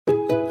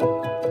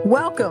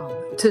Welcome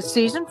to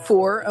Season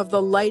 4 of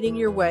the Lighting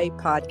Your Way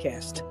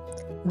podcast.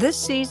 This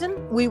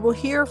season, we will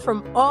hear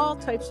from all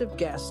types of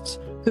guests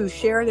who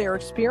share their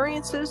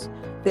experiences,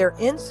 their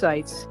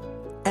insights,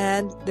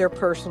 and their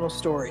personal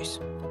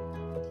stories.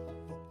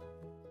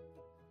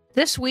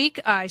 This week,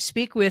 I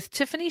speak with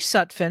Tiffany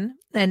Sutphin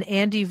and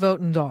Andy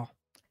Votendahl.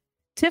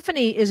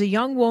 Tiffany is a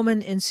young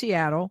woman in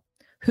Seattle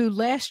who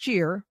last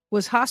year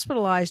was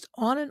hospitalized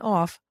on and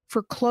off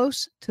for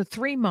close to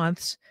 3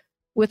 months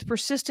with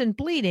persistent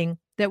bleeding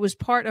that was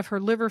part of her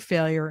liver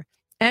failure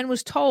and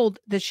was told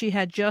that she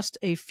had just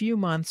a few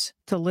months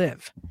to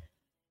live.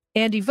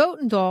 Andy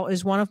Votendahl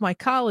is one of my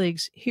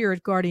colleagues here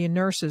at Guardian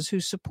Nurses who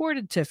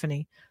supported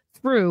Tiffany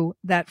through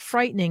that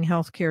frightening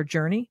healthcare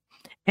journey.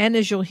 And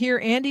as you'll hear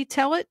Andy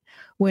tell it,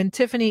 when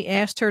Tiffany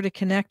asked her to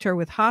connect her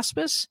with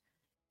hospice,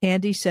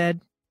 Andy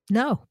said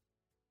no.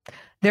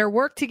 Their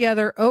work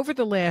together over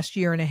the last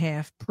year and a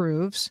half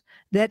proves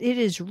that it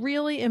is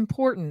really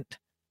important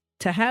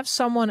to have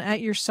someone at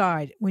your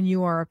side when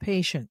you are a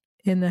patient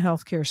in the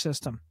healthcare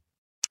system.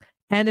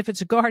 And if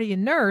it's a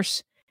guardian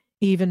nurse,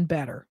 even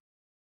better.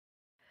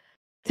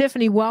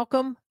 Tiffany,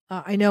 welcome.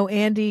 I know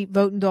Andy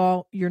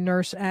Votendahl, your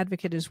nurse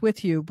advocate, is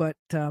with you, but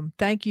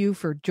thank you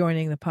for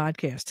joining the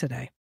podcast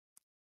today.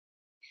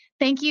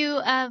 Thank you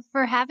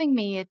for having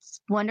me.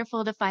 It's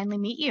wonderful to finally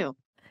meet you.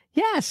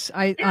 Yes,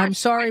 I'm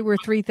sorry we're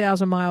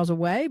 3,000 miles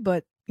away,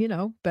 but, you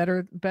know,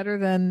 better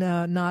than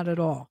not at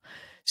all.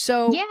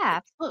 So yeah,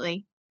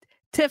 absolutely.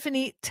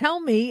 Tiffany, tell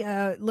me,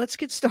 let's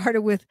get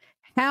started with,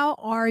 how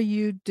are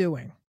you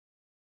doing?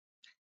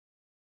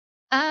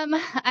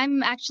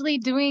 I'm actually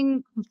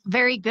doing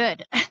very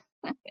good,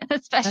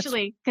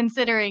 especially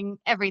considering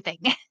everything.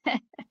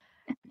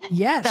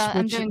 Yes, so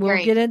I'm doing we'll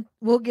great.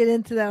 We'll get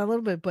into that a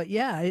little bit, but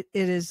yeah, it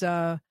is.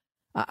 I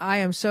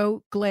am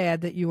so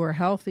glad that you are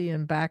healthy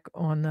and back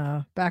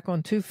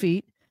on 2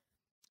 feet,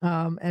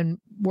 and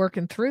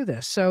working through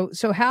this. So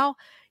how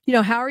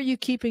are you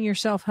keeping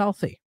yourself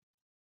healthy?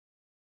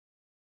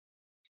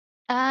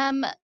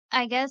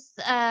 I guess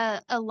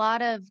a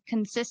lot of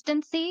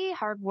consistency,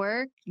 hard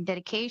work,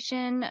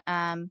 dedication.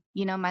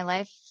 My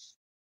life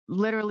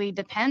literally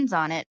depends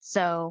on it.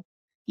 So,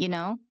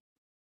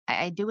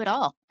 I do it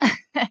all.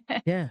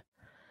 Yeah.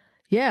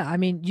 Yeah, I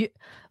mean,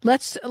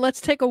 let's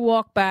take a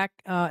walk back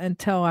and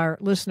tell our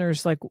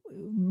listeners like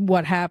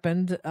what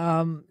happened.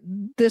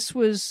 This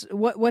was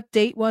what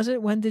date was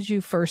it? When did you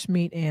first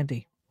meet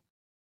Andy?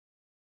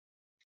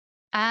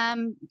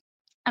 I'm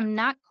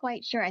not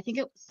quite sure. I think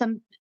it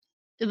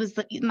was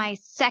my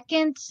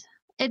second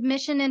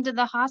admission into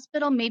the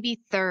hospital, maybe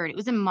third. It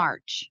was in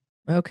March.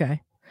 Okay.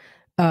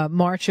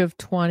 March of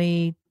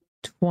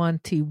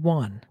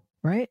 2021,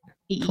 right?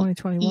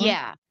 2021?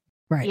 Yeah.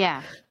 Right.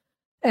 Yeah.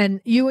 And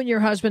you and your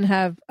husband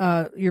have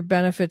your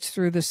benefits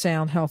through the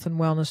Sound Health and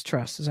Wellness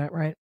Trust. Is that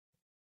right?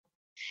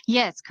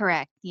 Yes,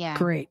 correct. Yeah.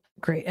 Great.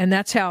 And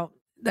that's how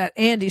that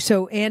Andy.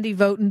 So Andy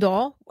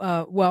Votendahl,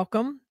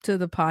 welcome to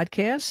the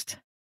podcast.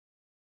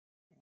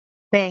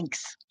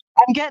 Thanks.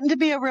 I'm getting to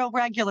be a real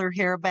regular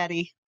here,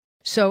 Betty.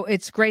 So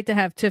it's great to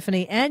have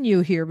Tiffany and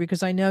you here,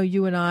 because I know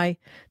you and I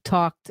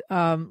talked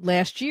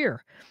last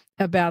year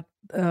about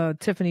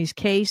Tiffany's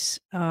case,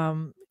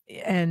 and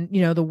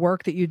the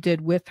work that you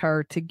did with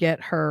her to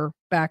get her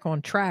back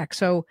on track.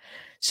 So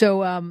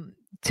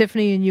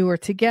Tiffany and you are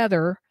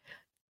together.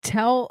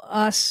 Tell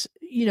us,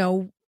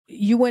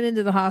 you went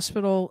into the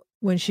hospital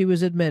when she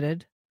was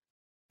admitted,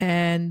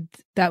 and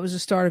that was the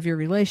start of your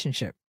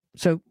relationship.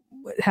 So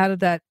how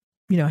did that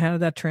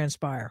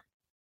transpire?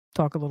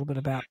 Talk a little bit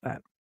about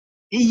that.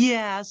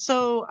 Yeah,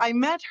 so I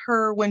met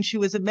her when she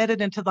was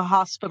admitted into the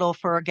hospital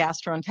for a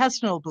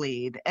gastrointestinal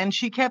bleed, and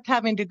she kept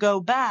having to go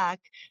back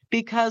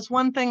because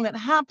one thing that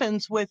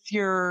happens when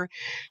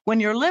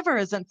your liver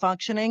isn't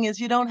functioning is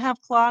you don't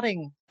have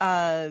clotting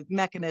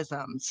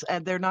mechanisms,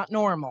 and they're not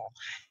normal.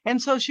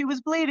 And so she was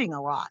bleeding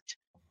a lot.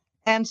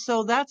 And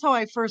so that's how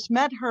I first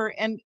met her.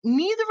 And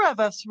neither of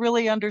us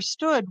really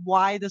understood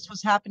why this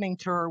was happening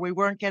to her. We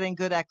weren't getting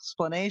good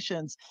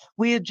explanations.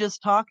 We had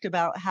just talked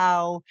about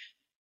how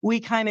we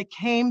kind of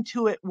came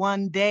to it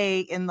one day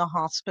in the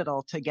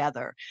hospital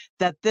together,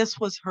 that this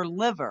was her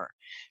liver,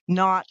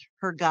 not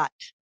her gut.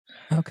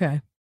 Okay.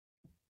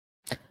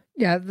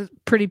 Yeah,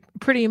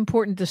 pretty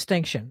important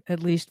distinction,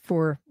 at least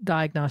for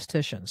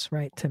diagnosticians,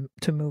 right?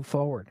 To move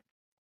forward.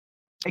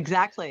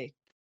 Exactly.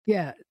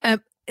 Yeah.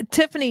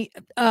 Tiffany,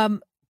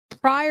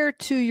 prior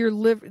to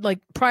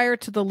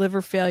the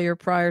liver failure,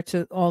 prior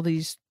to all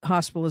these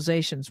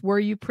hospitalizations, were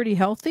you pretty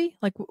healthy?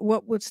 Like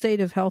what state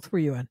of health were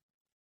you in?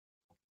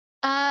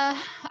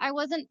 I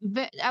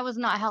was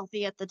not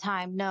healthy at the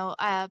time. No.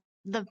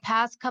 The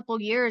past couple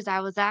years,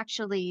 I was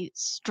actually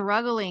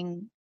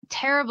struggling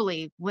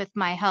terribly with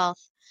my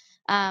health.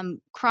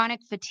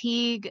 Chronic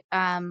fatigue.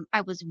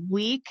 I was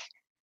weak,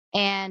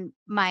 and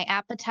my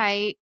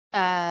appetite.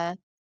 I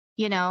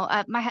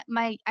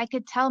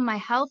could tell my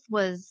health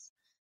was,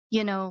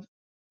 you know,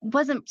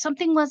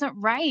 something wasn't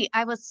right.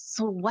 I was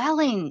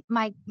swelling.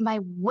 My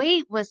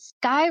weight was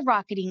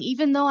skyrocketing,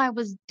 even though I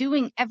was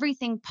doing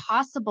everything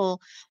possible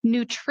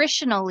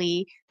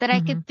nutritionally that I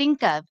Hmm. could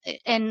think of.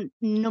 And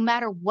no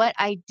matter what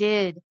I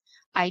did,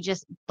 I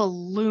just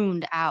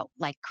ballooned out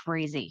like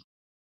crazy.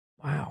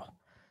 Wow.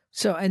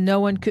 So, and no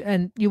one could,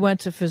 and you went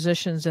to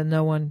physicians and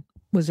no one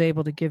was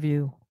able to give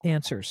you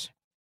answers.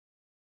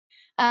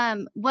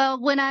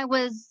 Well, when I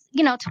was,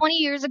 20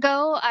 years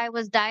ago, I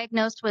was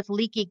diagnosed with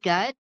leaky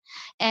gut.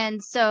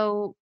 And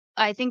so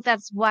I think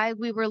that's why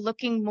we were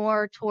looking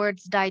more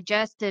towards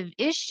digestive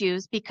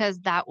issues because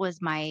that was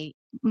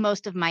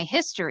most of my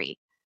history.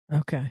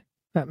 Okay.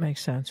 That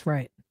makes sense.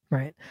 Right.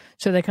 Right.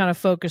 So they kind of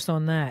focused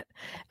on that.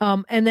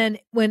 And then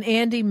when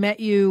Andy met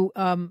you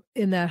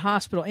in that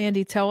hospital,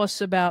 Andy, tell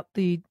us about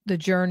the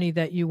journey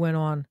that you went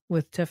on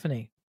with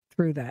Tiffany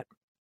through that.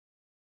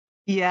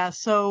 Yeah,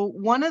 so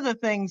one of the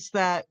things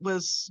that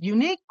was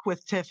unique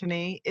with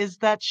Tiffany is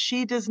that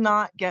she does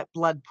not get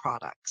blood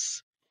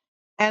products.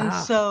 And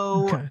Ah,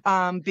 so,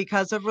 okay.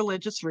 because of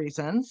religious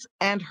reasons,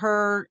 and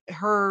her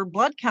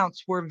blood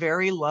counts were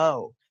very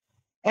low.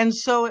 And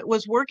so it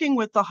was working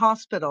with the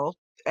hospital,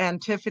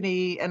 and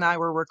Tiffany and I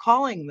were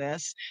recalling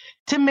this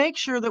to make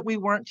sure that we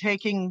weren't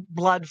taking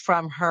blood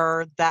from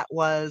her that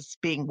was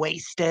being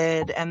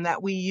wasted and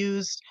that we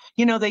used,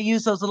 they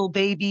use those little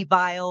baby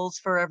vials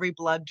for every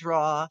blood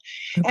draw.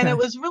 And it Okay.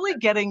 was really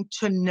getting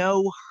to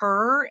know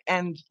her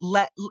and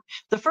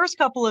the first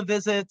couple of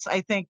visits,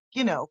 I think,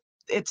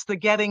 it's the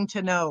getting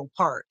to know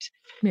part.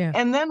 Yeah.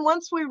 And then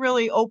once we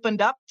really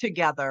opened up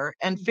together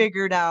and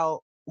figured out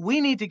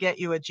we need to get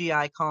you a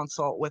GI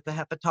consult with the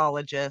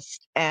hepatologist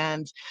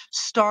and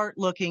start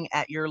looking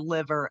at your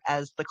liver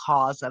as the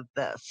cause of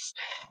this.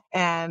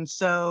 And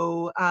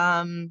so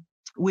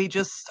we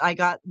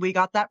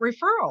got that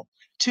referral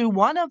to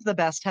one of the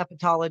best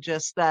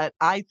hepatologists that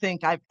I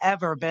think I've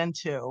ever been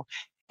to.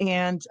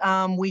 And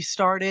we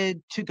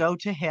started to go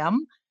to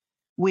him.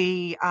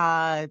 We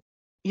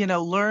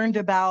learned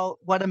about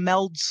what a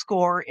MELD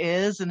score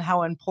is and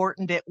how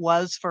important it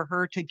was for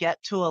her to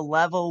get to a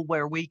level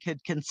where we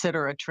could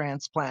consider a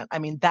transplant. I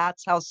mean,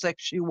 that's how sick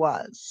she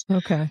was.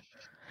 Okay.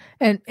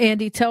 And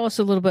Andy, tell us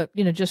a little bit,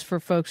 just for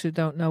folks who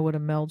don't know what a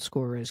MELD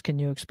score is. Can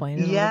you explain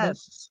it a little bit?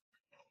 Yes.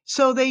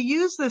 So they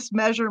use this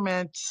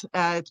measurement,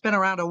 it's been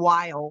around a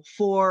while,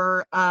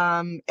 for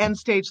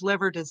end-stage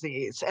liver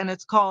disease, and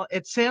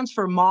it stands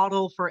for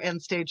Model for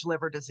End-Stage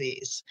Liver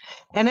Disease.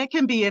 And it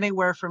can be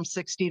anywhere from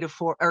 60 to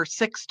 4 or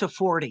 6 to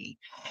 40.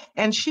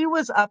 And she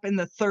was up in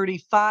the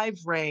 35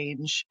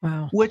 range,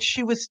 Wow. which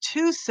she was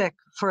too sick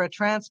for a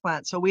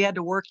transplant. So we had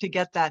to work to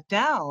get that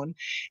down.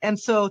 And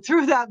so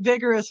through that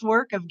vigorous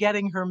work of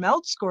getting her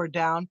MELD score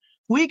down,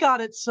 we got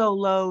it so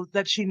low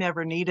that she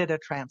never needed a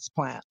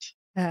transplant.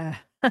 Uh,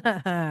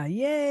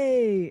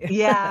 yay.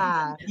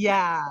 Yeah,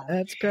 yeah.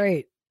 That's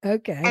great.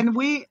 Okay. And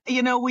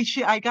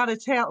I got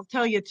to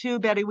tell you too,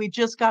 Betty, we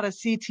just got a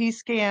CT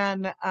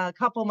scan a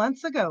couple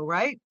months ago,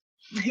 right?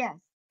 Yes.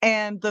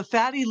 And the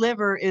fatty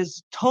liver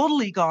is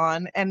totally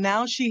gone. And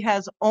now she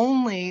has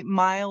only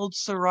mild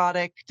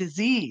cirrhotic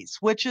disease,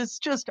 which is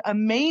just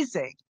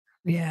amazing.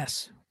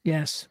 Yes.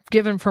 Yes.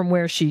 Given from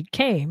where she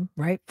came,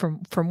 right?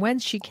 From when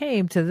she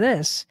came to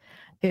this,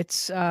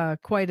 it's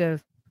quite a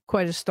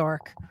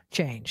stark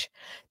change.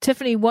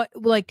 Tiffany, what,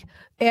 like,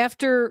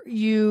 after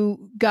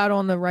you got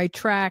on the right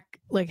track,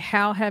 like,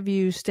 how have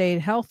you stayed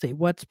healthy?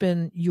 What's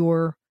been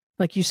your,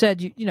 like you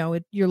said,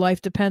 your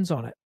life depends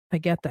on it. I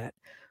get that.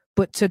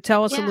 But to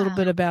tell us a little Yeah.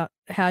 bit about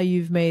how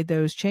you've made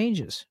those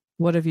changes.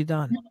 What have you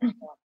done?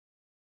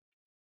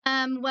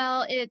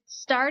 Well, it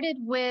started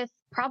with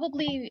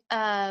probably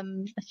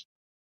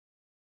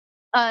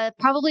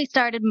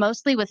started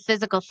mostly with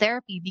physical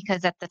therapy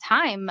because at the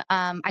time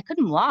I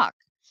couldn't walk.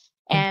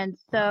 Mm. And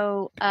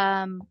so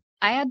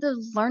I had to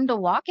learn to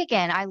walk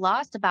again. I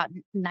lost about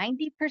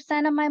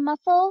 90% of my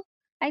muscle,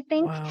 I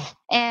think. Wow. Oh,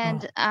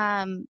 And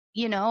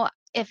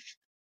if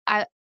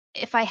I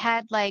if I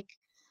had like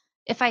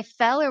if I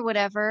fell or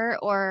whatever,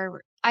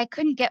 or I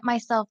couldn't get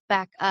myself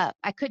back up.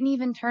 I couldn't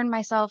even turn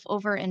myself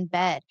over in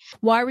bed.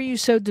 why were you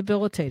so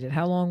debilitated?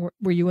 How long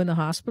were you in the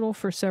hospital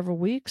for several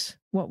weeks?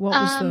 What was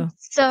the cause?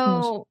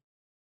 So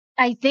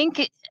I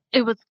think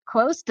it was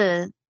close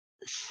to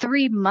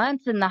 3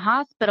 months in the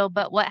hospital,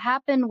 but what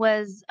happened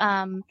was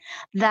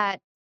that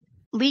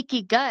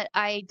leaky gut,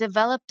 I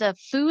developed a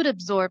food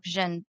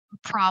absorption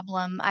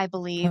problem, I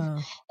believe.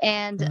 Oh,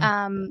 And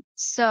okay.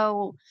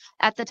 so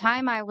at the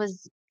time I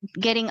was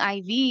getting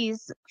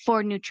IVs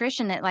for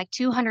nutrition at like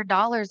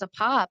 $200 a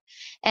pop.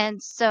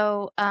 And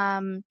so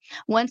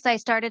once I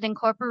started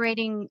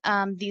incorporating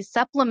these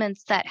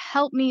supplements that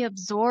help me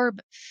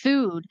absorb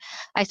food,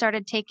 I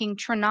started taking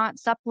Trinot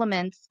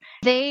supplements.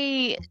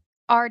 They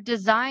are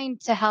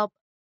designed to help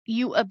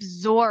you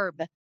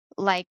absorb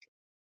like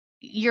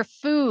your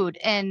food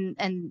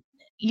and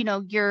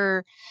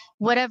your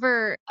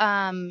whatever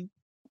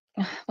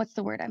what's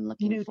the word I'm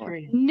looking for?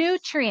 Nutrients.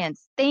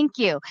 Nutrients. Thank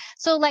you.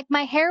 So like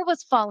my hair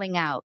was falling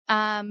out.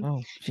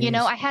 Oh, geez.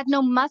 I had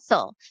no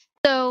muscle.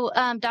 So,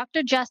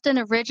 Dr. Justin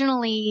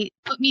originally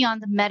put me on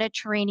the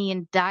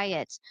Mediterranean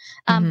diet,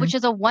 Hmm. which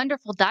is a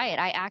wonderful diet.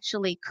 I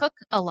actually cook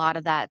a lot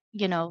of that,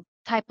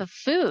 type of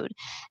food.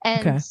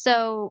 And Okay.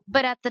 so,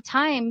 but at the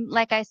time,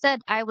 like I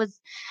said, I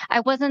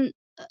wasn't,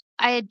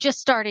 I had just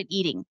started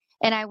eating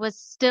and I was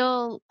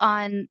still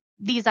on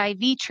these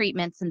IV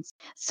treatments. And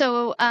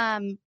so,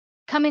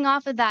 coming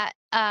off of that,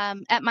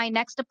 at my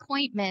next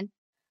appointment,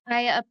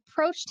 I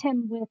approached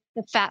him with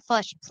the Fat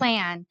Flush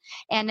plan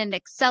and an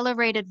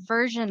accelerated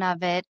version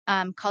of it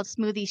called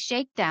Smoothie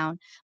Shakedown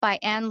by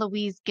Anne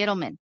Louise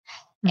Gittleman.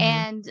 Hmm.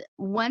 And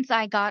once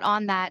I got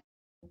on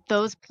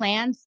those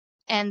plans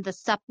and the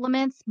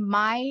supplements,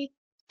 my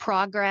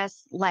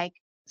progress like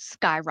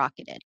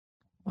skyrocketed.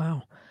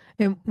 Wow.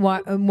 And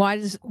why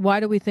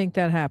do we think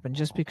that happened?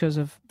 Just because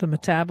of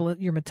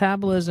your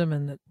metabolism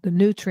and the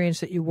nutrients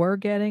that you were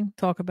getting?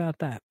 Talk about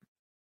that.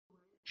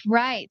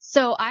 Right.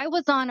 So I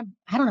was on,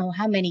 I don't know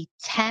how many,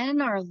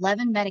 10 or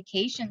 11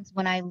 medications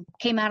when I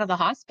came out of the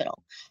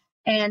hospital.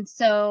 And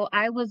so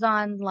I was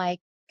on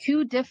like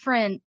two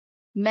different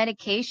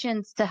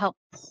medications to help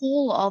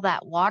pull all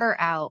that water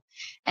out.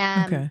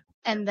 Um, Okay.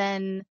 and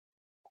then,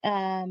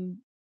 um,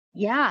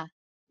 yeah,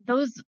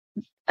 those,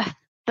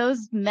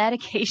 those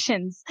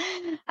medications,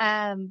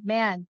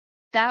 man,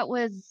 that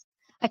was,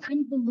 I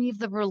couldn't believe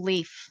the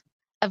relief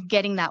of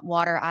getting that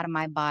water out of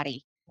my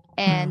body. Wow.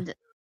 And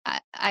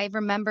I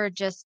remember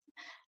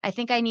I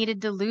think I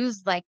needed to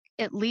lose like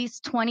at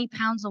least 20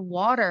 pounds of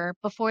water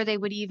before they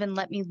would even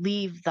let me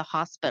leave the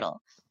hospital. Wow.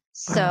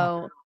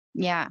 So,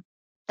 yeah,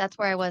 that's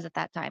where I was at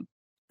that time.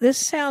 This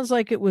sounds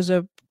like it was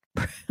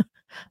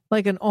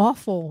like an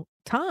awful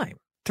time.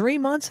 3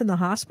 months in the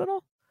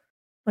hospital?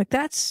 Like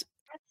that's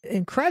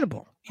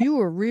incredible. You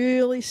were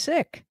really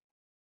sick.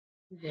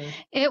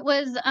 It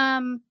was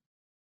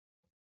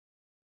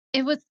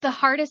it was the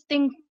hardest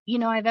thing,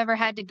 I've ever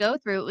had to go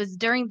through. It was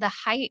during the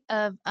height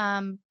of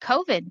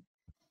COVID.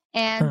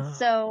 And Uh,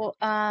 so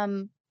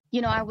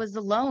I was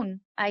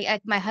alone.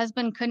 My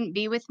husband couldn't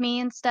be with me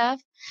and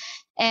stuff.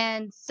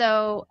 And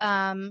so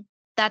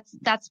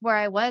that's where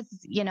I was,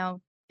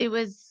 it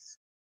was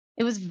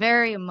it was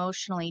very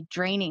emotionally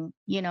draining,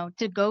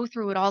 to go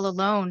through it all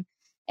alone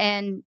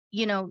and,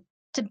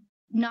 to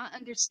not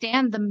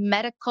understand the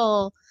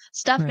medical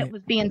stuff that right.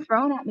 was being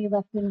thrown at me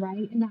left and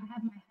right and not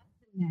have my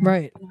husband there.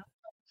 Right.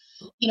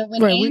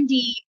 When Right.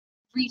 Andy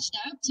reached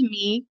out to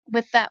me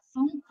with that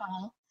phone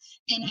call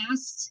and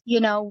asked,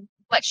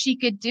 what she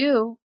could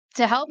do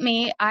to help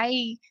me,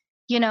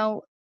 you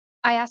know,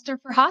 I asked her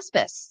for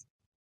hospice.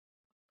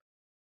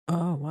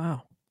 Oh,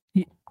 wow.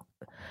 Y-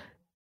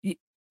 y-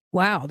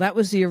 wow, that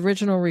was the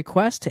original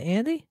request to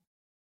Andy?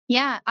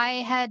 Yeah,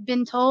 I had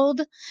been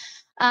told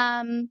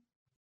um,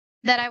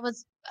 that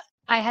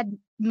I had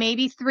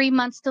maybe 3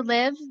 months to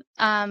live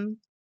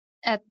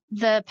at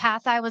the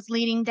path I was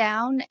leading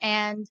down.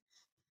 And,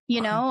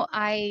 Wow.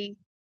 I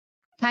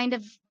kind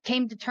of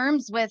came to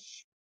terms with,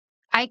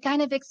 I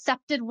kind of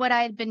accepted what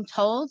I had been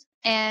told.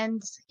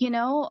 And,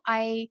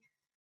 I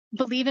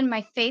believe in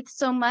my faith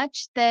so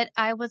much that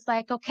I was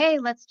like, okay,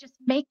 let's just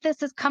make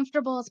this as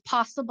comfortable as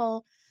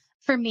possible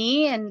for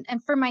me and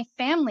for my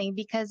family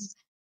because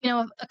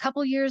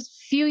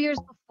few years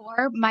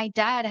before, my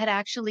dad had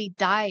actually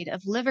died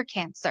of liver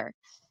cancer.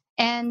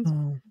 And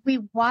Oh, we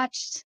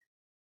watched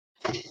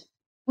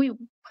we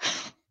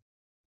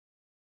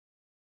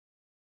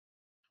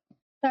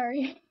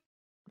sorry.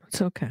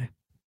 it's okay.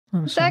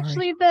 I'm It's sorry.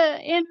 actually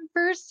the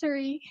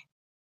anniversary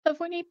of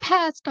when he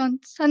passed on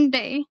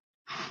Sunday.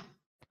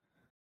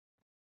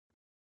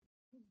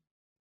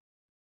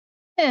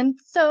 And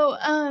so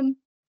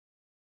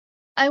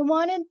I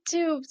wanted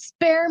to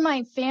spare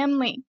my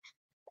family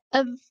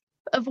of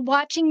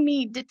watching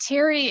me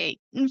deteriorate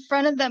in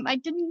front of them. I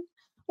didn't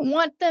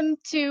want them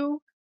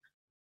to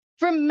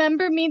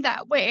remember me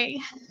that way.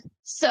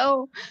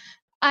 So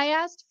I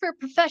asked for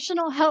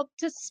professional help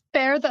to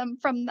spare them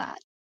from that.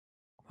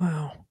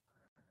 Wow.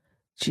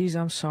 Geez,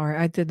 I'm sorry.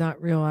 I did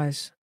not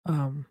realize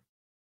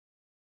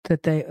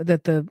that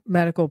the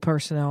medical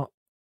personnel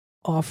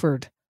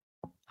offered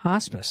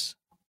hospice.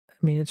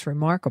 I mean, it's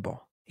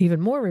remarkable. Even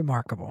more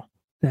remarkable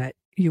that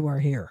you are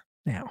here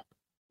now.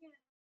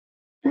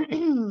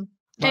 It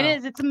Wow.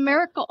 is. It's a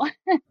miracle.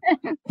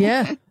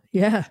 Yeah.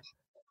 Yeah.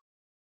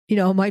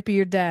 It might be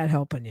your dad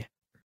helping you.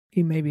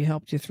 He maybe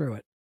helped you through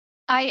it.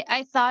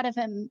 I thought of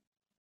him,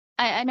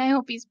 and I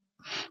hope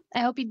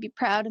he'd be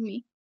proud of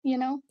me.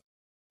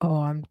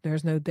 Oh,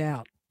 there's no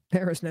doubt.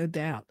 There is no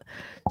doubt.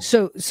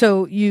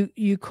 So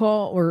you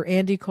call, or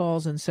Andy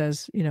calls and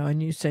says,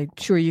 and you say,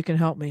 sure, you can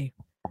help me.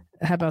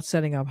 How about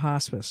setting up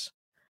hospice?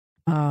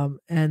 And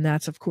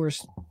that's of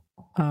course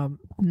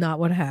not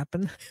what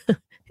happened.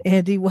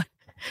 Andy,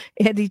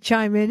 Andy,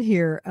 chime in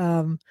here.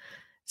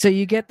 So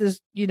you get this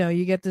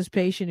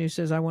patient who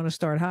says, I want to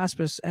start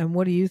hospice, and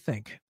what do you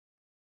think?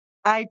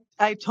 I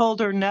told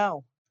her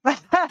no.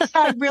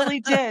 I really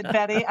did,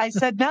 Betty. I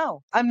said,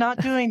 no, I'm not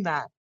doing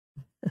that.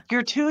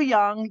 You're too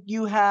young.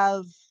 You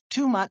have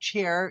too much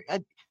here.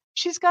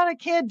 She's got a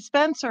kid,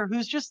 Spencer,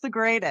 who's just the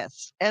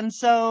greatest. And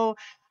so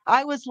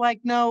I was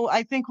like, no,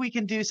 I think we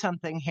can do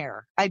something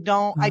here. I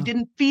Oh,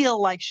 didn't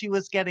feel like she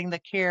was getting the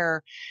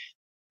care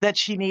that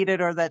she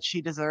needed or that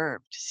she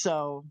deserved.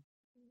 So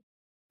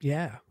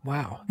yeah.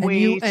 Wow. And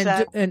you we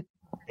said,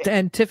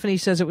 and Tiffany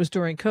says it was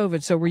during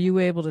COVID. So were you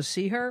able to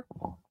see her?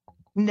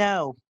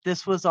 no,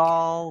 this was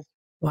all,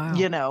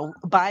 Wow.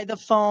 by the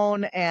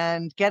phone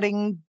and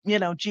getting,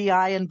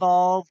 GI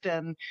involved.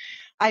 And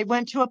I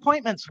went to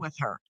appointments with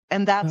her,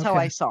 and that's how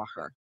I Okay. saw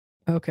her.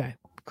 Okay.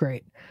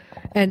 Great.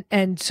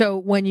 And so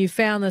when you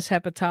found this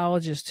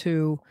hepatologist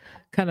who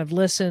kind of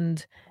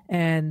listened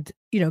and,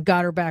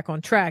 got her back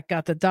on track,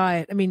 got the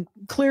diet. I mean,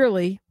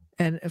 clearly,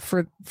 and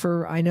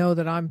for I know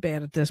that I'm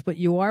bad at this, but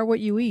you are what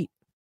you eat,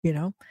 you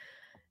know?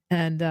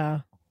 And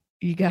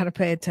you got to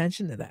pay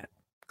attention to that.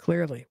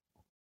 Clearly.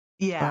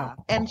 Yeah. Wow.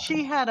 And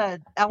she had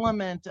an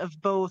element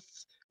of both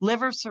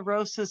liver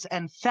cirrhosis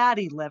and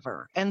fatty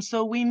liver. And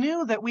so we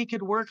knew that we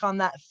could work on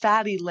that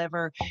fatty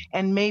liver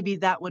and maybe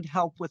that would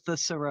help with the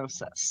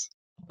cirrhosis.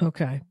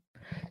 Okay.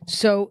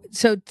 So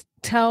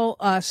tell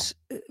us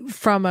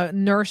from a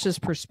nurse's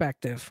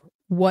perspective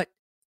what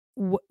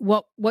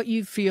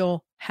you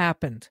feel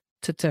happened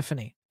to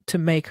Tiffany to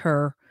make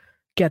her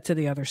get to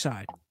the other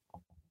side.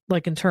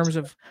 Like in terms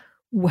of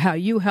how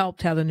you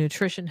helped, how the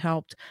nutrition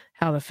helped,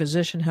 how the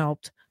physician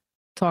helped.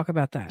 Talk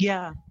about that.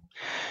 Yeah.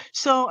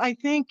 So I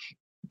think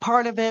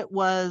part of it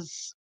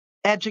was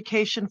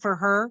education for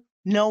her,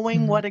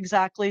 knowing Hmm. what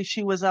exactly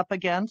she was up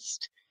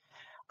against.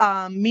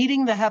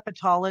 Meeting the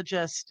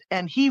hepatologist,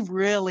 and he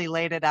really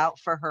laid it out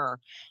for her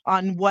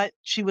on what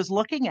she was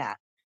looking at.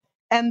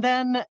 And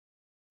then,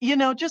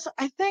 just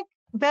I think,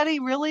 Betty,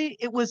 really,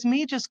 it was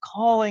me just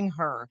calling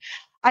her.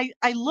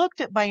 I looked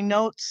at my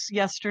notes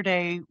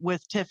yesterday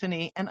with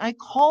Tiffany, and I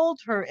called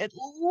her at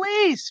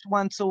least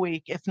once a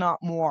week, if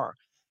not more.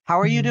 How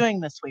are you Hmm. doing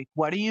this week?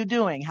 What are you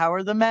doing? How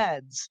are the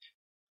meds?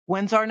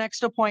 When's our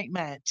next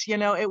appointment?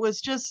 It was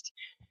just,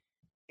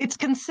 it's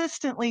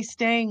consistently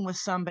staying with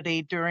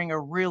somebody during a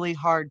really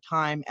hard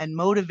time and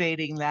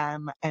motivating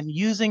them and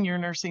using your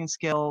nursing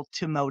skill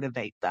to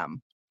motivate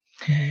them.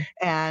 Hmm.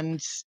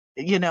 And,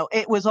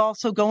 it was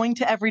also going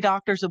to every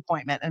doctor's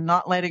appointment and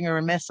not letting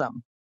her miss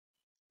them.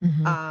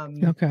 Hmm.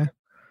 Um, Okay.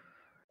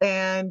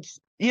 and,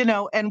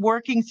 and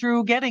working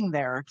through getting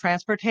there.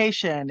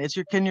 Transportation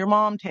can your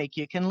mom take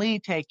you? Can Lee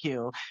take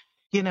you?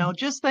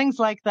 Just things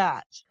like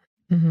that.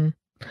 Hmm.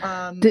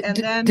 And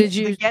then Did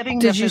you getting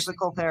the did you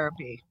physical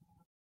therapy.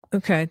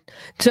 okay?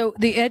 So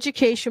the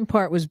education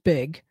part was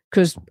big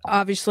because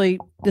obviously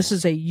this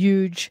is a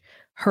huge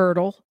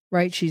hurdle,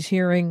 right? She's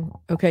hearing,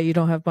 okay, you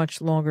don't have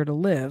much longer to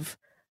live,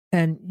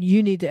 and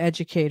you need to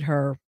educate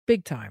her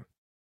big time,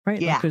 right?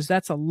 Like, Yeah. because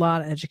that's a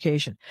lot of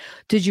education.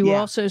 Did you Yeah.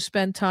 also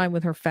spend time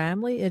with her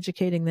family,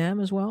 educating them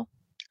as well?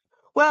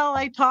 Well,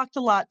 I talked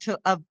a lot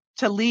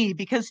to Lee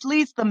because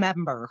Lee's the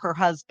member, her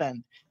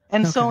husband.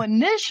 And so Okay.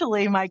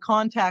 initially my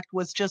contact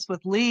was just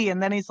with Lee.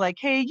 And then he's like,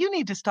 hey, you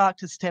need to talk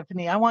to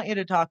Tiffany. I want you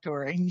to talk to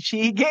her. And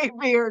she gave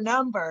me her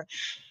number.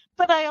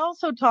 But I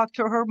also talked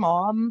to her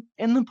mom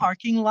in the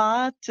parking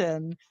lot.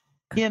 And,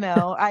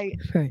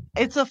 Right.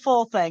 it's a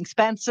full thing.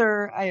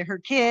 Spencer, her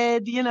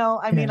kid,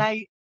 I mean, Yeah.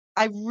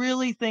 I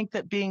really think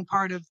that being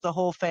part of the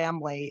whole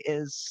family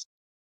is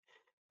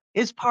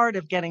part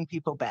of getting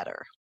people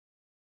better.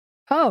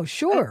 Oh,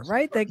 sure,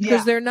 right? Because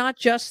Yeah. they're not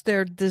just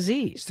their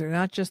disease, they're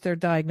not just their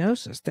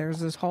diagnosis. There's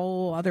this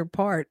whole other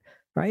part,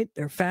 right?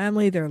 Their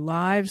family, their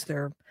lives,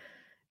 their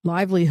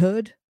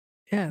livelihood.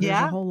 Yeah, there's a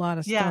Yeah. whole lot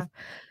of Yeah.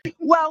 stuff.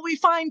 Well, we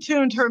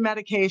fine-tuned her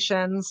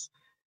medications.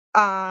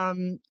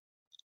 Um,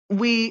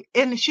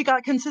 and she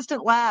got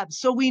consistent labs,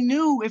 so we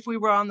knew if we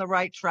were on the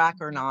right track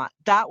or not.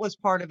 That was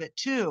part of it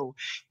too,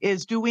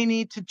 is do we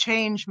need to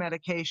change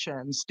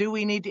medications? Do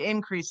we need to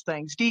increase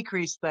things,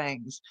 decrease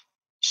things?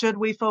 Should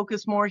we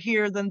focus more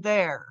here than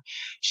there?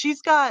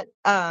 She's got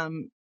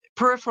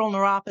peripheral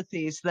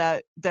neuropathies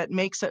that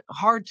makes it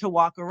hard to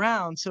walk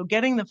around. So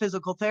getting the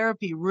physical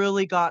therapy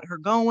really got her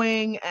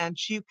going, and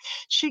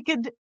she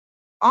could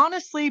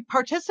honestly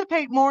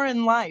participate more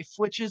in life,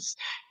 which is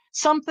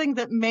something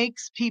that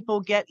makes people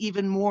get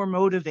even more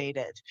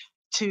motivated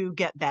to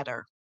get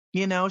better.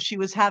 She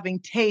was having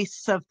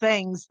tastes of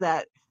things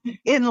that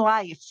in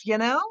life.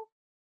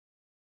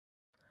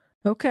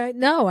 Okay.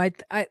 No, I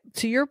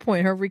to your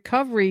point, her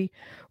recovery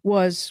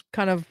was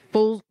kind of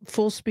full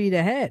speed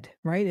ahead,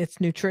 right? It's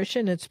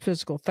nutrition, it's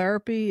physical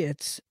therapy,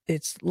 it's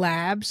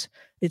labs,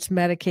 it's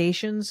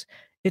medications,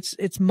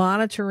 it's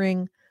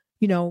monitoring,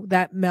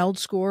 that MELD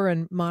score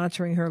and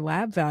monitoring her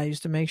lab values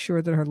to make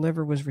sure that her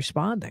liver was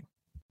responding,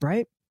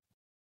 right?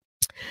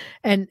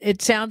 And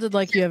it sounded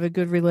like you have a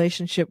good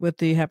relationship with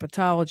the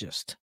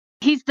hepatologist.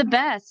 He's the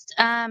best,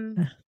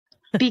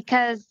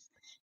 because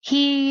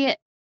he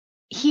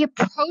he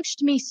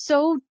approached me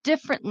so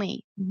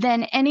differently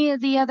than any of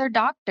the other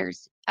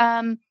doctors.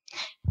 I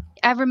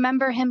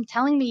remember him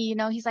telling me,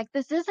 he's like,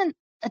 "This isn't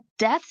a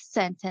death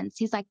sentence."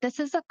 He's like, "This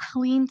is a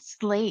clean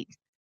slate."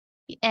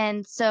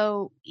 And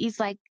so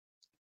he's like,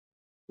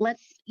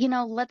 let's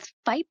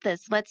fight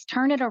this. Let's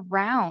turn it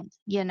around."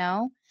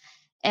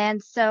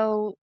 And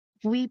so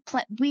we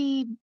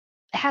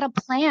had a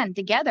plan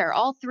together,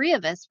 all three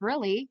of us,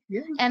 really.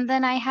 Yeah. And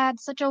then I had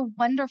such a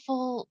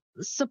wonderful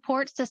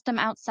support system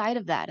outside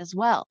of that as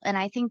well. And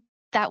I think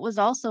that was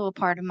also a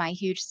part of my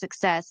huge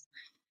success,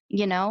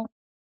 you know?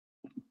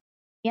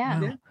 Yeah.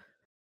 Wow.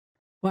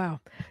 Wow.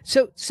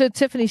 So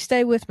Tiffany,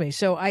 stay with me.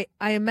 So I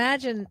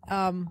imagine,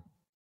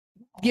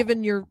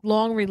 given your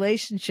long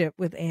relationship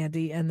with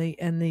Andy and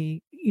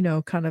the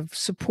kind of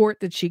support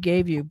that she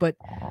gave you, but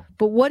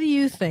what do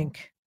you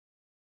think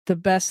the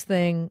best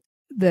thing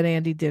that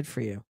Andy did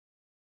for you?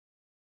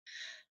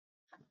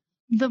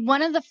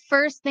 One of the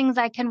first things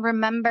I can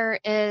remember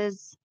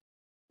is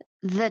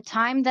the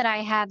time that I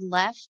had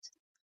left,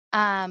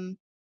 um,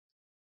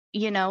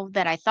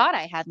 that I thought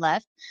I had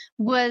left,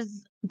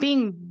 was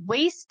being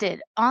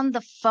wasted on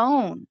the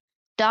phone.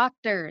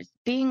 Doctors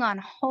being on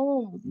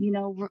hold,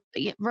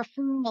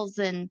 referrals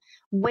and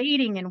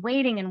waiting and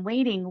waiting and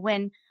waiting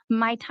when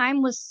my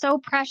time was so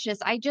precious.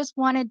 I just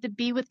wanted to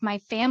be with my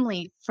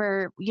family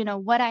for,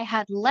 what I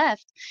had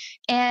left.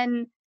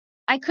 And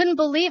I couldn't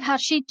believe how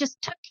she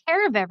just took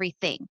care of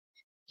everything.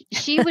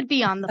 She would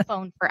be on the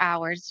phone for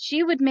hours.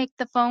 She would make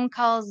the phone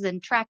calls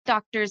and track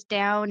doctors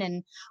down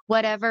and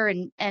whatever,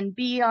 and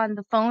be on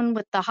the phone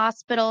with the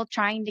hospital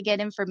trying to get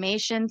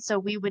information so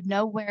we would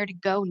know where to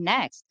go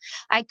next.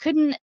 I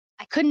couldn't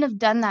have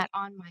done that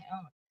on my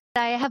own.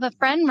 I have a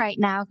friend right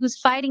now who's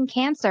fighting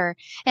cancer,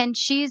 and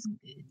she's,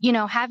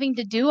 having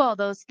to do all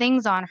those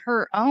things on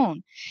her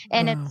own.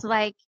 And Wow. it's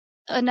like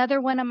another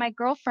one of my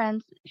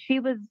girlfriends, she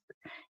was,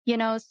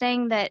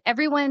 saying that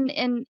everyone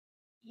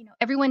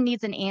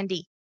needs an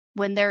Andy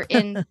when they're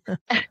in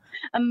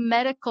a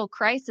medical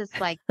crisis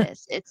like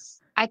this.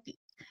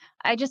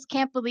 I just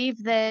can't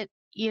believe that,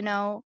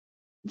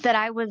 that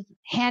I was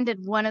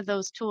handed one of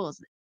those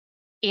tools,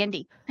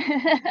 Andy.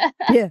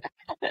 Yeah.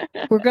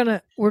 We're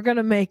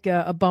gonna make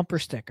a bumper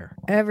sticker.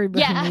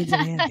 Everybody Yeah. needs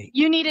an Andy.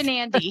 You need an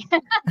Andy.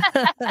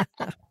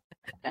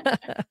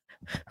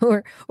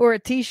 or a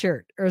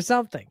t-shirt or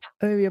something.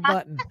 Maybe a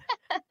button.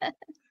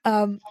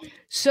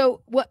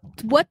 So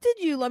what did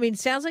you, I mean,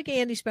 sounds like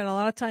Andy spent a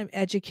lot of time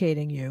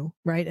educating you,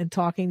 right? And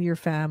talking to your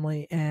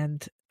family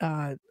and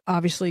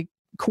obviously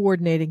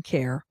coordinating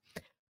care.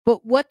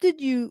 But what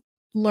did you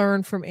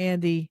learn from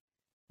Andy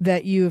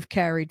that you have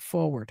carried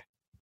forward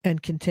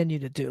and continue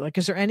to do? Like,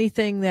 is there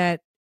anything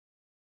that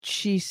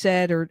she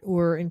said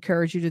or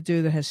encouraged you to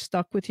do that has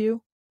stuck with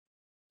you?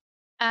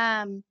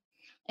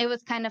 It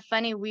was kind of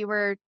funny. We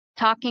were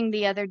talking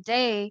the other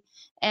day,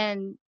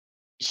 and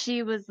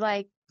she was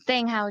like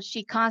saying how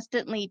she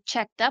constantly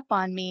checked up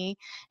on me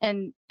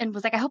and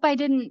was like, I hope I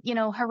didn't,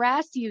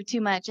 harass you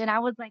too much. And I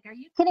was like, are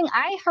you kidding?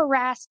 I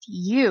harassed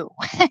you.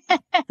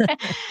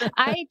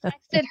 I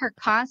texted her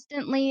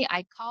constantly.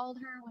 I called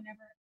her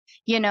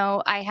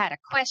whenever, I had a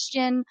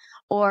question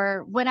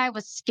or when I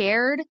was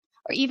scared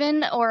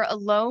or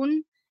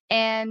alone.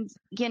 And,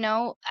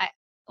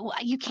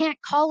 you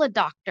can't call a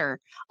doctor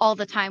all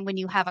the time when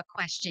you have a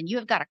question. You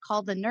have got to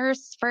call the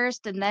nurse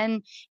first and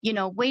then,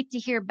 wait to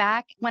hear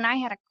back. When I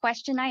had a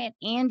question, I had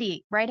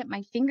Andy right at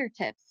my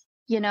fingertips,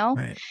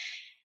 Right.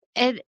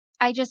 it,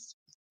 I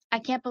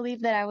can't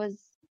believe that I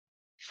was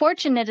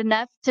fortunate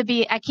enough to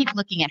be, I keep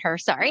looking at her,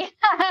 sorry.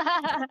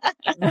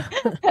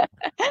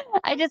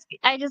 I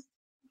just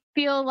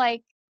feel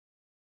like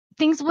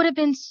things would have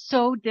been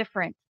so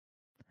different,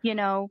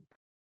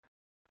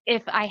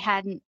 if I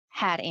hadn't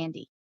had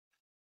Andy.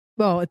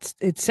 Well,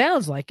 it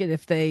sounds like it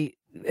if they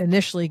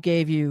initially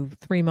gave you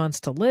 3 months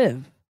to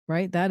live,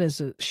 right? That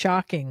is a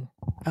shocking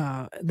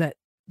that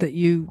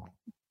you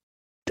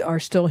are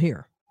still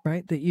here,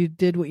 right? That you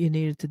did what you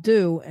needed to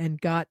do and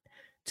got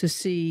to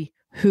see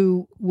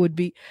who would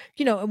be,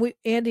 and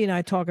Andy and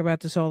I talk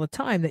about this all the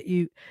time, that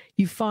you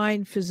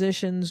find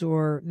physicians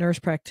or nurse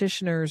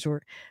practitioners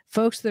or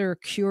folks that are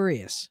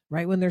curious,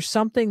 right? When there's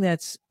something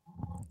that's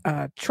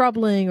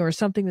troubling or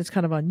something that's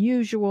kind of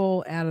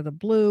unusual out of the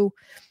blue,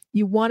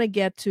 you want to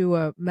get to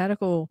a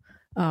medical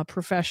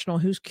professional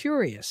who's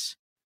curious,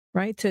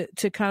 right?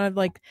 To kind of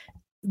like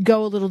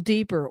go a little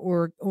deeper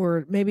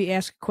or maybe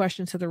ask a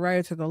question to the right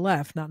or to the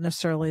left, not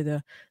necessarily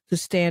the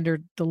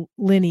standard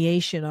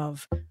delineation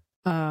of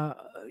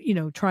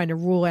trying to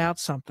rule out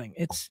something.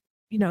 It's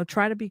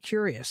try to be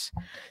curious.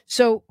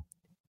 So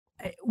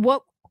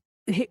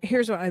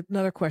here's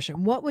another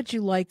question. What would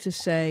you like to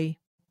say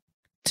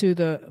to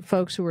the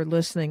folks who are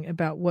listening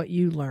about what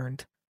you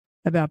learned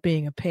about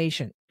being a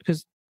patient?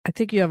 Because I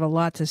think you have a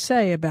lot to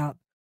say about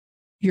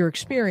your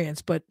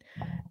experience, but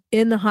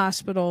in the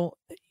hospital,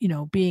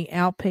 being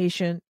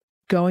outpatient,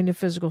 going to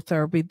physical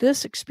therapy,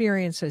 this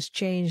experience has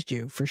changed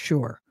you for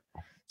sure.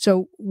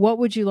 So what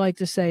would you like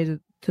to say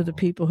to the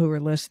people who are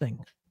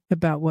listening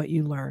about what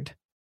you learned?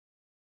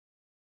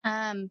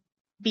 Be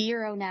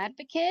your own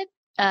advocate.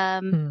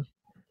 Yeah.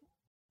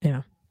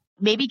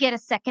 Maybe get a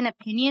second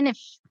opinion if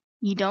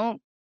you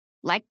don't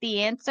like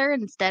the answer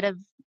instead of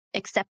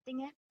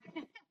accepting it.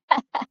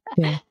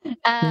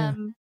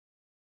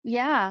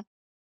 Yeah.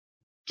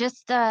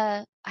 Just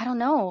I don't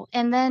know.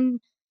 And then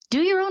do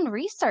your own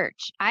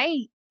research.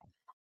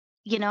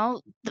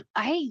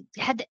 I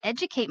had to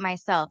educate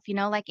myself,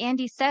 like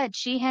Andy said,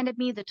 she handed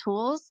me the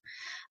tools.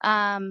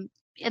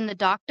 And the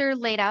doctor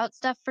laid out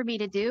stuff for me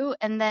to do.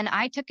 And then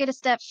I took it a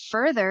step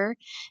further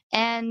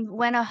and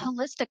went a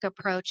holistic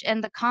approach.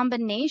 And the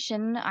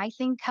combination, I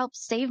think, helped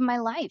save my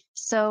life.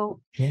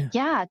 So,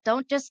 yeah,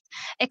 don't just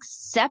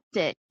accept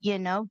it,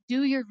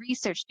 do your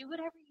research, do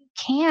whatever you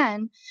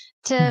can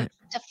to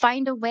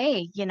find a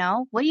way,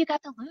 what do you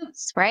got to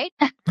lose, right?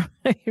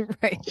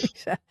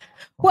 Right.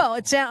 Well,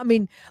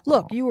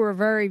 look, you were a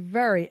very,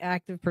 very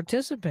active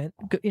participant.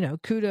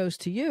 Kudos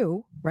to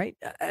you, right?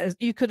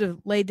 You could have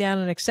laid down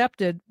and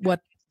accepted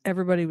what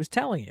everybody was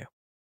telling you,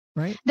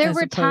 right? There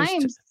were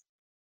times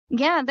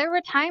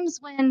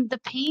when the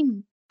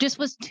pain just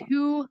was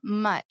too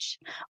much,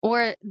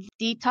 or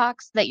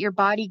detox that your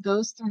body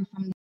goes through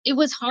from. It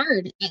was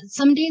hard.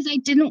 Some days I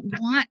didn't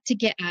want to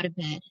get out of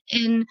bed,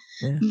 and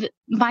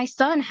my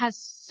son has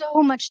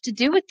so much to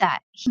do with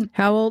that.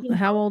 How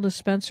old is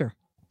Spencer?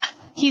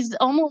 He's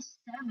almost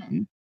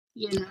 7,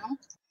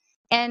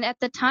 and at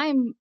the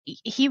time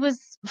he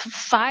was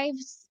 5,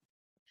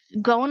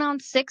 going on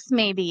 6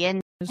 maybe,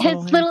 and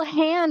his little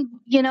hand,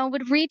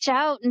 would reach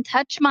out and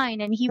touch mine,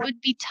 and he would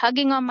be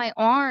tugging on my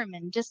arm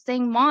and just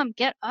saying, "Mom,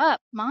 get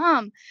up,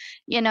 Mom,"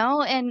 and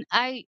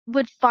I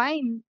would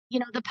find,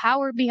 the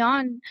power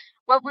beyond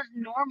what was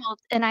normal,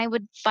 and I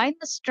would find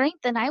the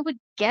strength, and I would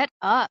get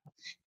up,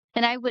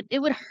 and it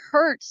would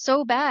hurt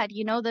so bad,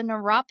 the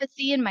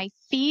neuropathy in my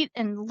feet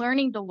and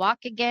learning to walk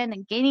again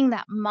and gaining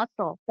that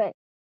muscle. But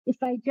if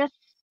I just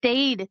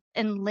stayed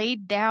and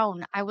laid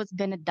down, I was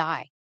going to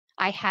die.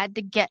 I had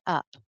to get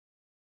up.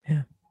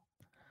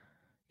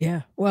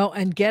 Yeah. Well,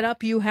 and get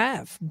up you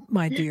have,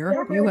 my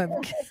dear. You have.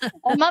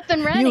 I'm up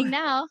and running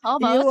now,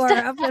 almost. You are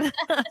up and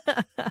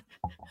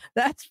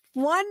that's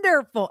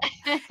wonderful.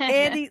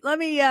 Andy, let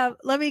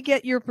me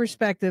get your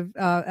perspective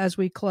as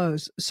we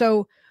close.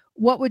 So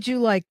what would you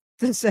like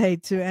to say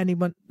to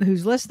anyone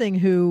who's listening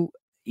who,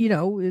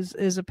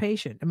 is a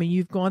patient? I mean,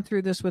 you've gone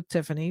through this with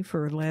Tiffany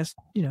for the last,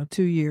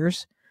 2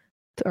 years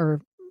or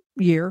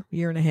year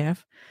and a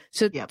half.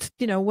 So,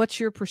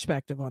 what's your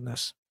perspective on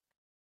this?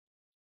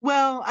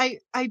 Well,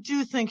 I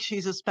do think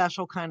she's a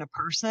special kind of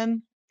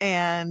person,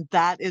 and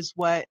that is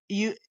what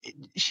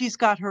she's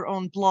got her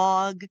own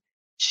blog.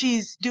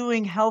 She's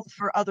doing health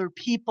for other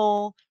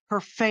people,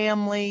 her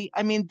family.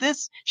 I mean,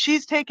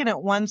 she's taken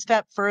it one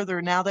step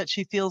further now that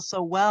she feels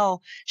so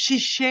well.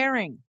 She's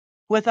sharing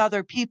with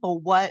other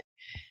people what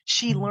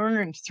she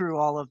learned through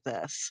all of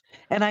this.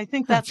 And I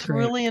think that's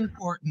really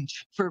important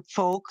for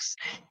folks.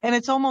 And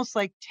it's almost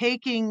like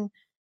taking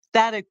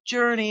that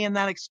journey and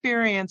that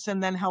experience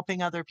and then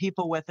helping other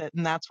people with it.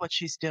 And that's what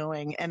she's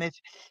doing. And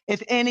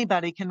if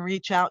anybody can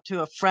reach out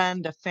to a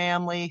friend, a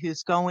family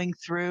who's going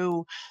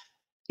through,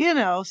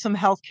 some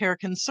healthcare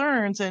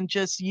concerns and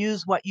just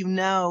use what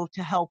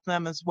to help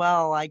them as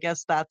well. I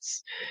guess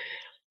that's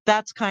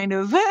kind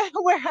of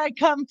where I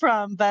come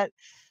from. But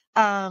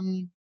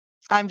I'm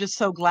just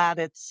so glad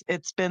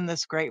it's been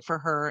this great for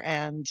her.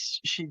 And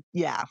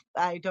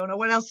I don't know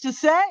what else to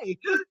say.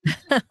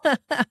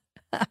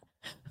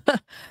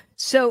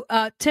 So,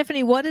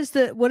 Tiffany, what is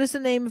the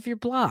name of your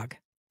blog?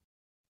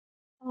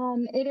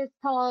 It is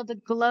called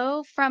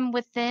Glow from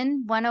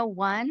Within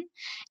 101,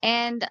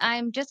 and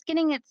I'm just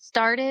getting it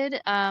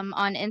started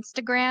on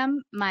Instagram.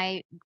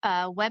 My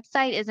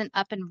website isn't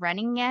up and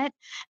running yet.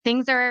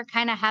 Things are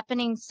kind of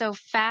happening so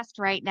fast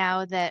right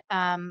now that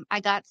I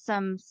got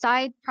some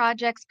side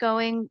projects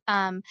going.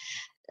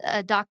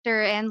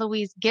 Dr. Ann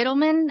Louise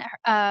Gittleman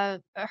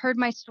heard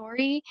my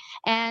story,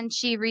 and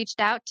she reached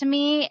out to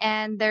me,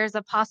 and there's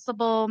a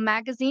possible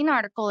magazine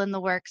article in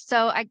the works.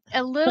 So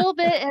a little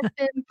bit has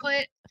been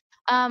put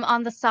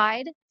on the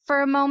side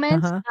for a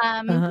moment.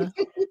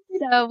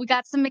 So we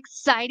got some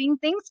exciting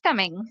things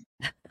coming.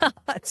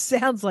 It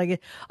sounds like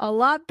it. A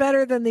lot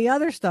better than the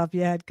other stuff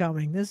you had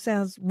coming. This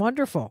sounds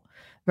wonderful.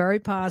 Very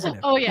positive.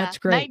 Oh, yeah. That's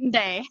great. Night and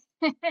day.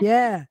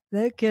 Yeah,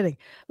 no kidding.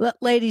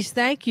 Ladies,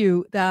 thank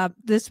you.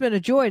 This has been a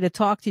joy to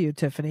talk to you,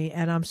 Tiffany,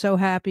 and I'm so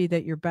happy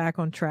that you're back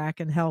on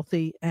track and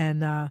healthy,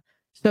 and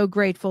so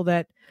grateful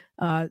that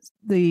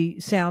the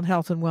Sound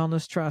Health and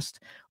Wellness Trust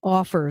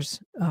offers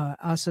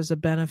us as a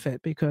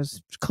benefit,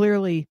 because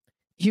clearly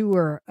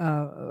you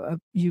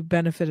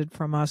benefited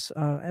from us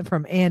and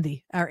from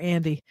Andy, our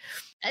Andy.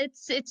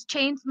 It's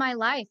changed my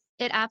life.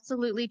 It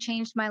absolutely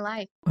changed my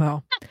life.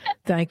 Well,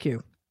 thank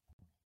you.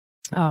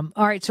 All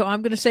right, so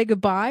I'm going to say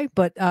goodbye,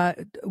 but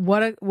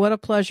what a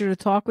pleasure to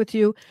talk with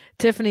you,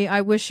 Tiffany.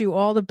 I wish you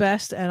all the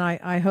best, and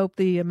I hope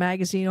the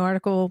magazine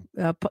article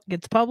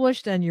gets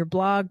published and your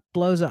blog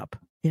blows up.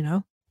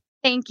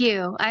 Thank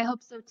you. I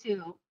hope so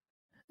too.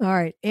 All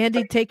right,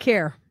 Andy, take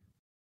care.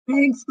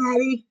 Thanks,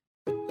 Patty.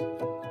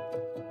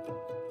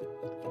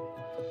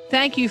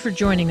 Thank you for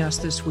joining us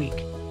this week.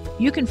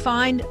 You can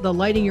find the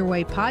Lighting Your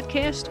Way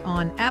podcast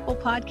on Apple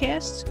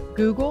Podcasts,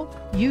 Google,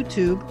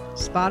 YouTube,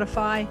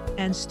 Spotify,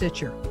 and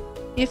Stitcher.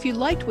 If you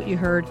liked what you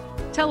heard,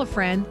 tell a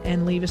friend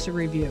and leave us a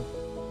review.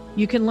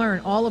 You can learn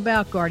all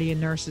about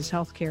Guardian Nurses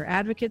Healthcare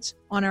Advocates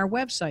on our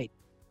website,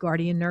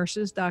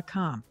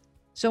 guardiannurses.com.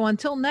 So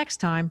until next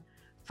time,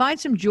 find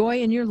some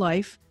joy in your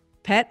life,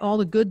 pet all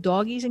the good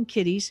doggies and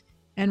kitties,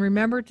 and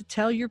remember to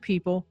tell your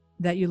people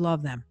that you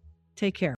love them. Take care.